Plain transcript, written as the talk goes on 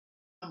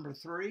Number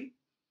three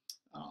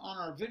on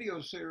our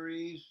video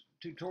series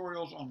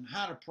tutorials on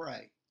how to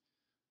pray.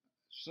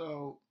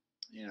 So,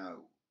 you know,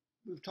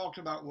 we've talked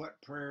about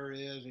what prayer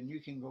is, and you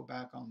can go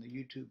back on the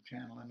YouTube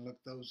channel and look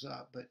those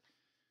up. But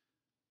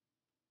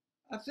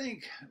I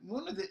think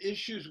one of the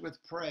issues with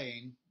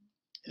praying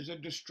is a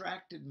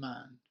distracted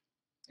mind.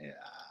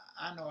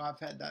 I know I've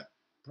had that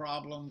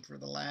problem for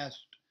the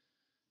last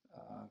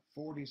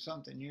 40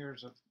 something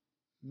years of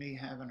me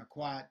having a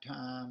quiet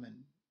time and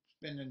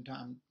spending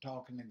time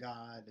talking to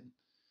God. And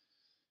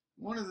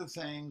one of the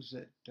things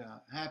that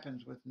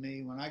happens with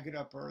me when I get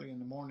up early in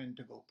the morning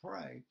to go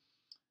pray,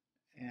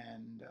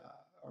 and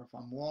or if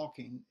I'm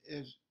walking,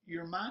 is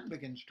your mind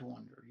begins to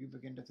wander. You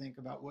begin to think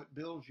about what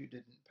bills you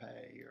didn't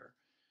pay, or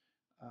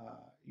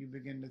you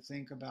begin to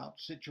think about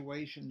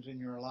situations in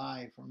your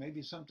life, or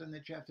maybe something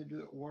that you have to do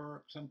at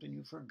work, something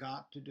you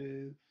forgot to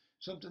do,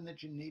 something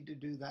that you need to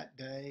do that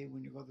day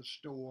when you go to the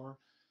store.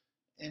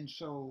 And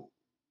so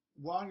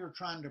while you're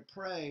trying to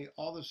pray,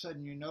 all of a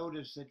sudden you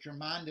notice that your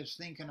mind is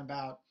thinking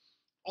about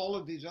all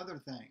of these other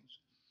things.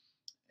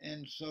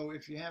 And so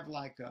if you have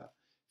like a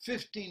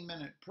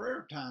 15-minute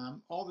prayer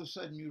time, all of a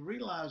sudden you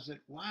realize that,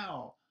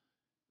 wow,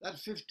 that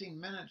 15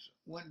 minutes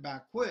went by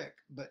quick,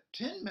 but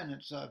 10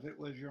 minutes of it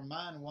was your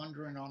mind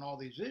wandering on all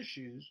these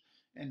issues,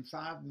 and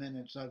 5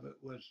 minutes of it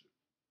was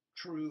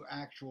true,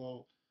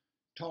 actual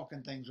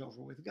talking things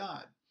over with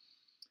God.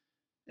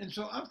 And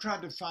so I've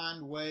tried to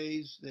find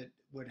ways that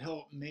would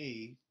help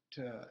me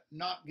to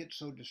not get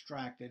so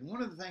distracted. And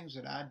one of the things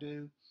that I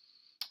do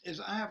is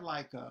I have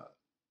like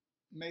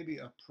maybe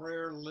a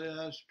prayer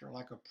list or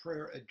like a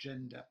prayer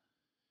agenda.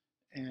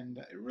 And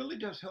it really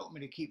does help me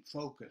to keep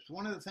focused.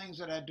 One of the things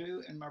that I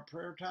do in my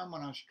prayer time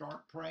when I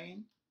start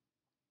praying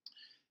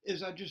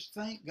is I just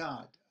thank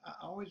God. I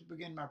always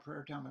begin my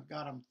prayer time with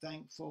God, I'm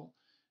thankful.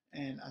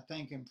 And I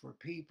thank Him for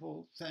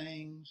people,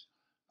 things,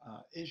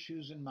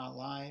 issues in my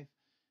life.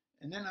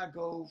 And then I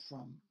go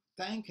from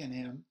thanking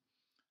Him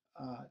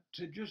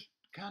to just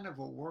kind of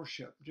a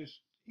worship. Just,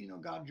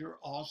 God, you're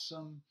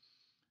awesome.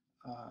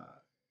 Uh,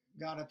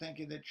 God, I thank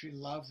you that you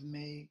love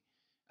me.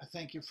 I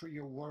thank you for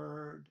your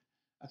word.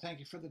 I thank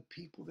you for the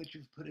people that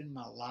you've put in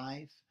my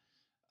life.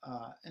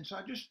 And so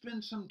I just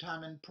spend some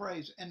time in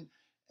praise. And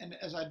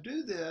as I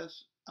do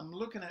this, I'm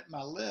looking at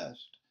my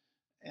list.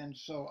 And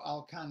so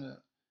I'll kind of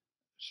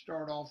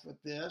start off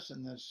with this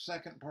and the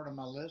second part of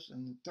my list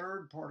and the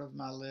third part of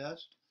my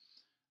list.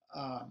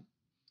 Um,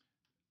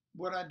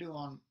 what I do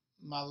on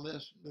my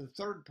list, the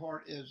third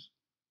part is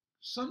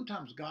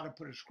sometimes God will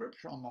put a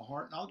scripture on my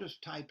heart and I'll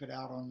just type it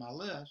out on my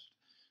list,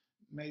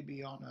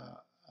 maybe on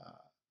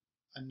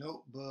a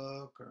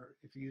notebook, or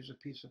if you use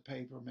a piece of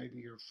paper, maybe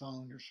your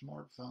phone, your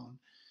smartphone,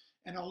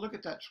 and I'll look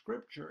at that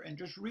scripture and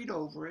just read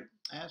over it,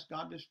 ask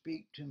God to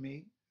speak to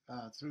me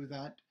through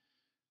that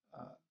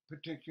uh,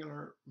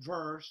 particular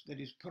verse that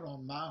He's put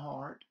on my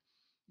heart.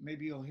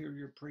 Maybe you'll hear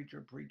your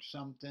preacher preach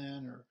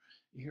something, or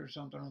you hear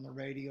something on the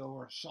radio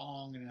or a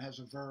song and it has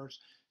a verse.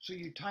 So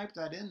you type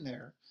that in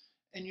there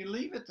and you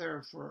leave it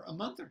there for a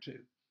month or two.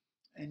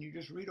 And you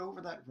just read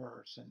over that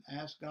verse and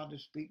ask God to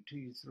speak to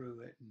you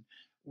through it. And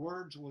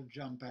words will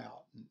jump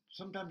out. And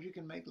sometimes you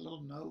can make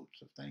little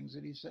notes of things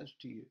that He says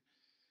to you.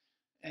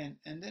 And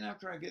then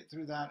after I get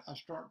through that, I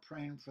start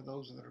praying for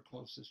those that are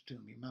closest to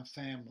me, my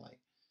family.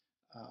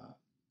 Uh,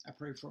 I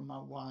pray for my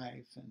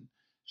wife and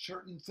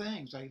certain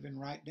things I even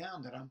write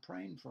down that I'm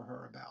praying for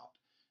her about.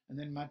 And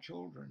then my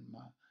children,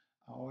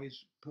 I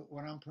always put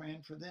what I'm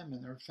praying for them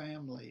and their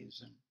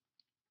families. And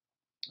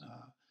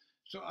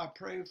so I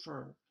pray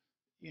for,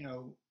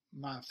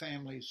 my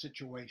family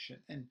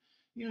situation. And,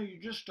 you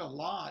just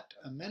allot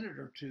a minute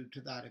or two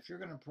to that. If you're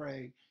going to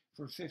pray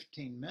for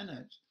 15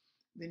 minutes,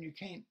 then you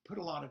can't put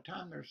a lot of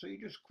time there. So you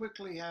just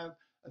quickly have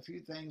a few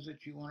things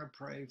that you want to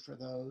pray for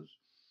those.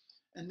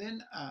 And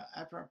then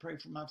after I pray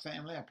for my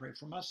family, I pray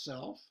for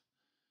myself.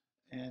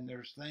 And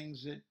there's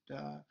things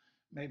that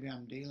maybe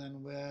I'm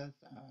dealing with,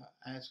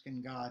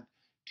 asking God,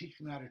 teach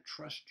me how to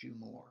trust you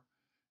more.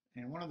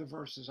 And one of the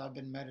verses I've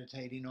been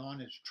meditating on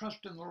is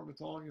trust in the Lord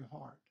with all your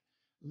heart.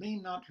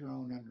 Lean not to your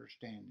own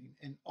understanding.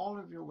 In all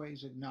of your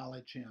ways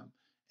acknowledge Him,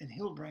 and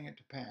He'll bring it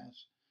to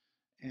pass.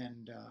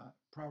 And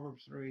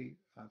Proverbs 3,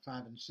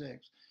 5, and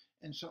 6.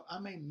 And so I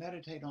may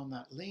meditate on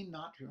that. Lean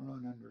not to your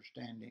own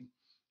understanding.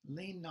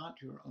 Lean not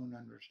to your own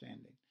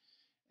understanding.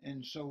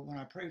 And so when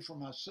I pray for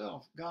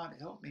myself, God,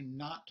 help me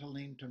not to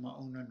lean to my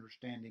own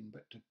understanding,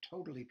 but to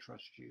totally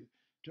trust you,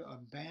 to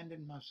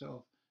abandon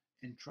myself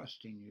in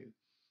trusting you.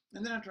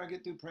 And then after I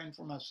get through praying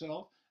for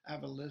myself, I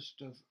have a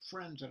list of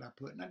friends that I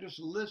put, and I just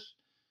list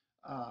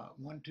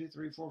 1, 2,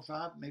 3, 4,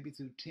 5, maybe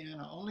through 10.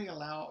 I only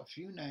allow a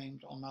few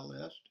names on my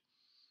list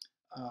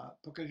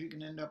because you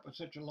can end up with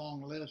such a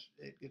long list.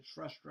 It gets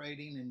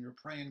frustrating, and you're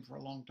praying for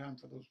a long time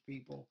for those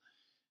people,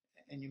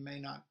 and you may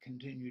not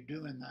continue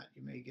doing that.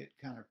 You may get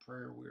kind of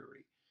prayer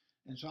weary.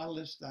 And so I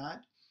list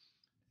that,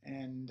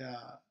 and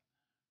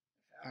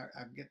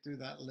I get through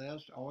that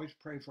list. I always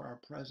pray for our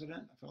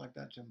president. I feel like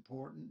that's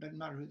important. Doesn't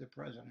matter who the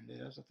president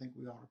is. I think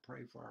we ought to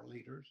pray for our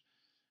leaders.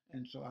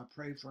 And so I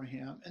pray for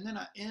him. And then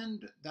I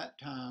end that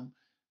time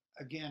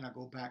again, I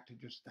go back to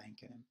just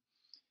thanking him.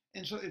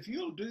 And so if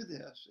you'll do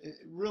this,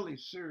 really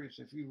serious,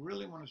 if you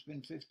really want to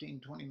spend 15,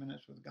 20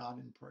 minutes with God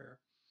in prayer,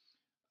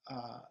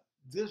 uh,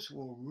 this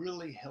will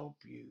really help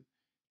you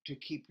to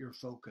keep your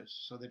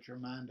focus so that your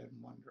mind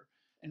doesn't wander.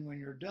 And when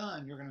you're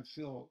done, you're going to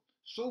feel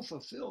so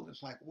fulfilled.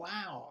 It's like,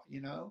 wow,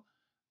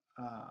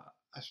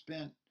 I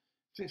spent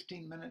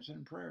 15 minutes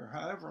in prayer,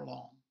 however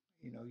long,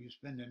 you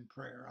spend in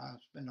prayer. I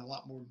spend a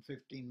lot more than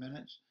 15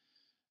 minutes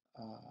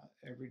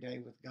every day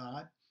with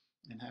God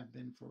and have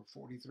been for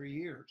 43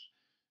 years.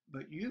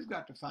 But you've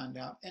got to find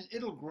out, and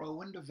it'll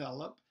grow and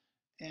develop,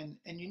 and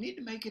you need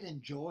to make it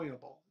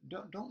enjoyable.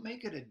 Don't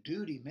make it a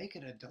duty, make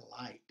it a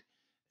delight.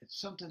 It's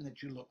something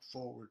that you look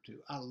forward to.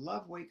 I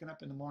love waking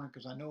up in the morning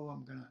because I know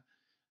I'm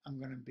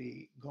gonna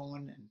be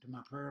going into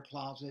my prayer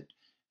closet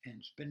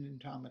and spending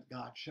time with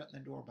God, shutting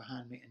the door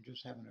behind me, and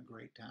just having a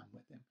great time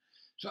with Him.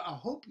 So I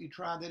hope you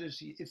try that.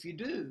 If you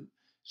do,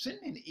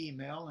 send me an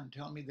email and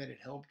tell me that it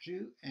helped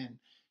you. And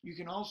you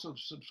can also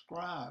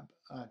subscribe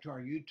to our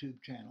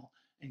YouTube channel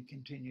and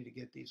continue to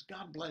get these.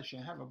 God bless you.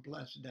 Have a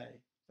blessed day.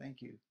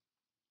 Thank you.